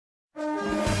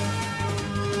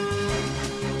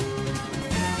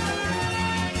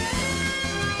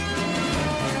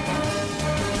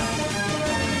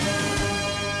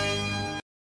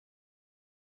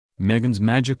Meghan's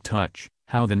magic touch,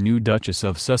 how the new Duchess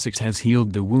of Sussex has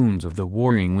healed the wounds of the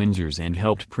warring Windsors and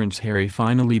helped Prince Harry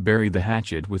finally bury the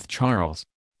hatchet with Charles.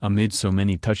 Amid so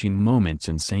many touching moments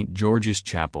in St. George's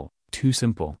Chapel, two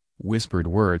simple, whispered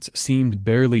words seemed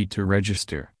barely to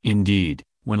register. Indeed,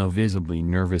 when a visibly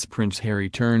nervous Prince Harry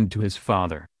turned to his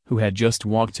father, who had just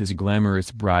walked his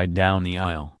glamorous bride down the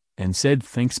aisle, and said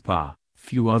 "Thanks Pa,"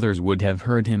 few others would have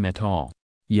heard him at all.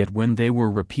 Yet when they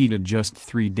were repeated just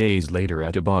 3 days later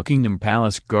at a Buckingham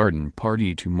Palace garden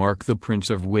party to mark the Prince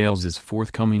of Wales's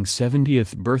forthcoming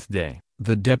 70th birthday,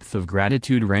 the depth of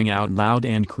gratitude rang out loud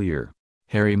and clear.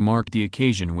 Harry marked the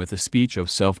occasion with a speech of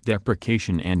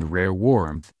self-deprecation and rare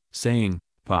warmth, saying,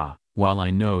 "Pa, while I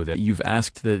know that you've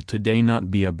asked that today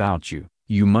not be about you,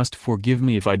 you must forgive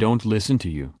me if I don't listen to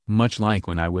you. Much like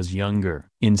when I was younger.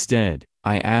 Instead,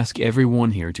 I ask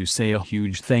everyone here to say a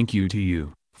huge thank you to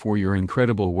you, for your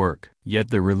incredible work."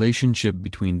 Yet the relationship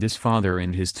between this father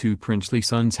and his two princely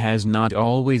sons has not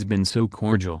always been so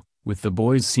cordial, with the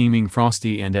boys seeming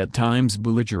frosty and at times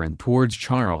belligerent towards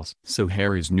Charles. So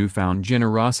Harry's newfound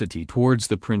generosity towards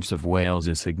the Prince of Wales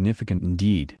is significant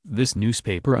indeed. This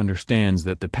newspaper understands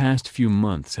that the past few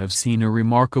months have seen a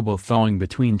remarkable thawing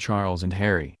between Charles and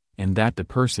Harry, and that the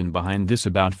person behind this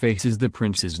about-face is the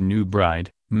prince's new bride,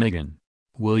 Meghan.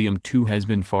 William too has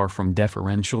been far from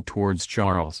deferential towards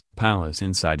Charles. Palace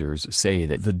insiders say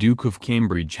that the Duke of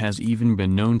Cambridge has even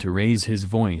been known to raise his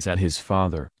voice at his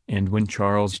father, and when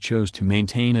Charles chose to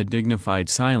maintain a dignified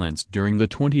silence during the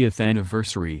 20th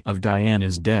anniversary of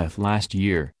Diana's death last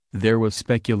year, there was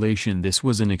speculation this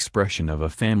was an expression of a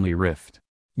family rift.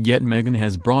 Yet Meghan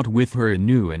has brought with her a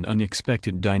new and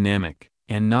unexpected dynamic,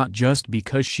 and not just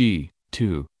because she,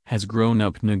 too, has grown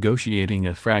up negotiating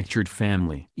a fractured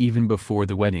family. Even before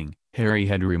the wedding, Harry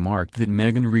had remarked that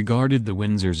Meghan regarded the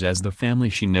Windsors as the family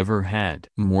she never had.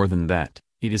 More than that,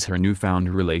 it is her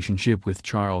newfound relationship with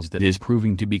Charles that is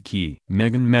proving to be key.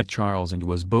 Meghan met Charles and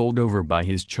was bowled over by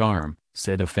his charm,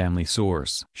 said a family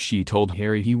source. She told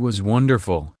Harry he was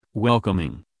wonderful,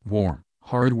 welcoming, warm,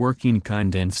 hard-working,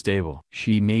 kind and stable.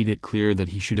 She made it clear that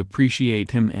he should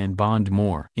appreciate him and bond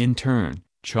more. In turn,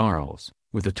 Charles,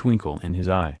 with a twinkle in his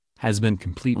eye, has been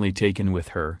completely taken with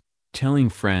her, telling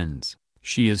friends,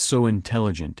 "She is so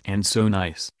intelligent and so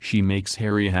nice. She makes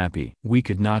Harry happy." We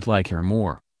could not like her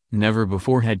more. Never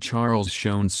before had Charles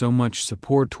shown so much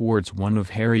support towards one of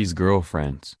Harry's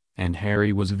girlfriends, and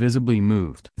Harry was visibly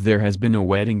moved. There has been a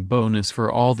wedding bonus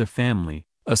for all the family,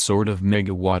 a sort of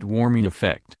megawatt warming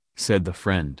effect, said the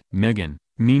friend. Meghan,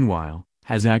 meanwhile,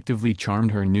 has actively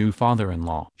charmed her new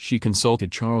father-in-law. She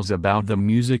consulted Charles about the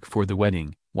music for the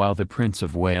wedding, while the Prince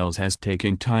of Wales has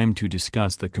taken time to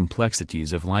discuss the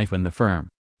complexities of life in the firm.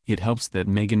 It helps that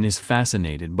Meghan is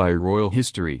fascinated by royal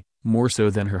history, more so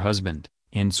than her husband,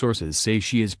 and sources say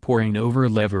she is poring over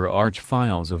lever arch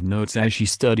files of notes as she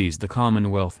studies the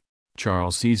Commonwealth.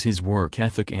 Charles sees his work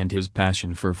ethic and his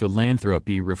passion for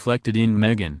philanthropy reflected in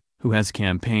Meghan, who has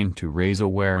campaigned to raise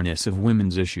awareness of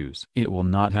women's issues. It will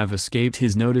not have escaped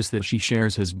his notice that she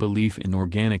shares his belief in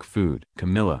organic food.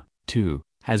 Camilla, too,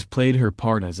 has played her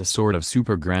part as a sort of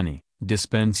super granny,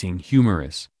 dispensing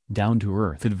humorous,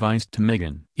 down-to-earth advice to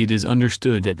Meghan. It is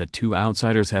understood that the two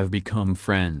outsiders have become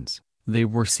friends. They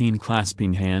were seen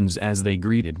clasping hands as they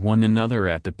greeted one another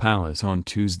at the palace on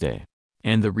Tuesday.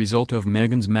 And the result of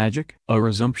Meghan's magic? A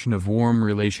resumption of warm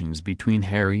relations between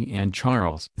Harry and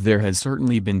Charles. There has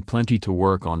certainly been plenty to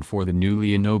work on for the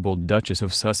newly ennobled Duchess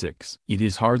of Sussex. It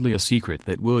is hardly a secret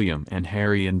that William and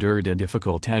Harry endured a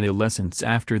difficult adolescence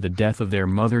after the death of their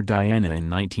mother Diana in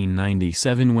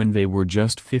 1997 when they were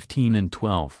just 15 and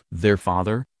 12. Their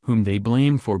father, whom they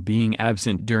blame for being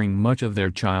absent during much of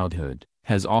their childhood,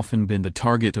 has often been the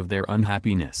target of their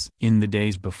unhappiness. In the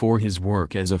days before his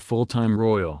work as a full-time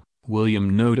royal,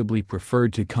 William notably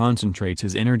preferred to concentrate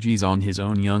his energies on his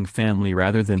own young family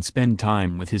rather than spend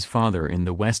time with his father in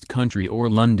the West Country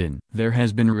or London. There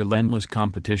has been relentless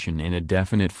competition and a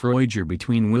definite fracture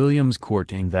between William's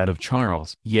court and that of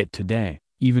Charles. Yet today,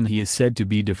 even he is said to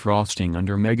be defrosting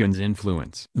under Meghan's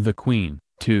influence. The Queen,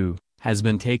 too, has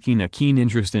been taking a keen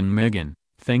interest in Meghan,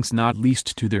 thanks not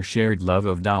least to their shared love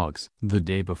of dogs. The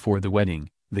day before the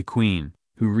wedding, the Queen,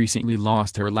 who recently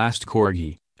lost her last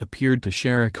corgi, appeared to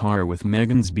share a car with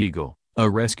Meghan's beagle, a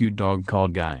rescued dog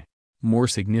called Guy. More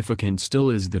significant still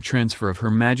is the transfer of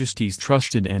Her Majesty's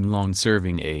trusted and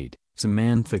long-serving aide,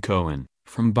 Samantha Cohen,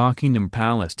 from Buckingham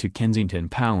Palace to Kensington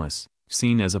Palace,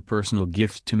 seen as a personal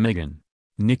gift to Meghan.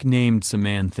 Nicknamed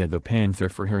Samantha the Panther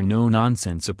for her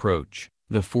no-nonsense approach,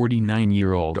 the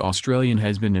 49-year-old Australian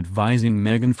has been advising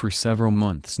Meghan for several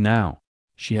months now.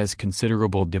 She has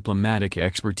considerable diplomatic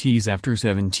expertise after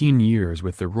 17 years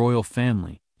with the royal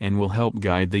family, and will help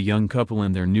guide the young couple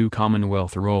in their new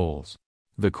Commonwealth roles.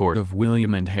 The court of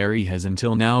William and Harry has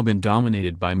until now been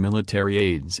dominated by military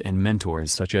aides and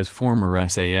mentors such as former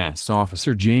SAS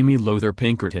officer Jamie Lowther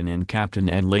Pinkerton and Captain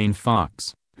Ed Lane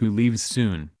Fox, who leaves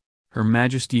soon. Her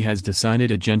Majesty has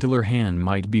decided a gentler hand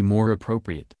might be more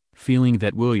appropriate, feeling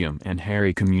that William and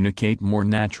Harry communicate more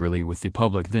naturally with the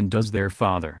public than does their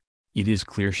father. It is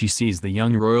clear she sees the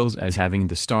young royals as having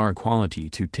the star quality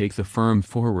to take the firm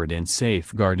forward and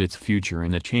safeguard its future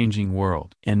in a changing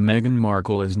world. And Meghan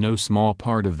Markle is no small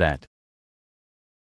part of that.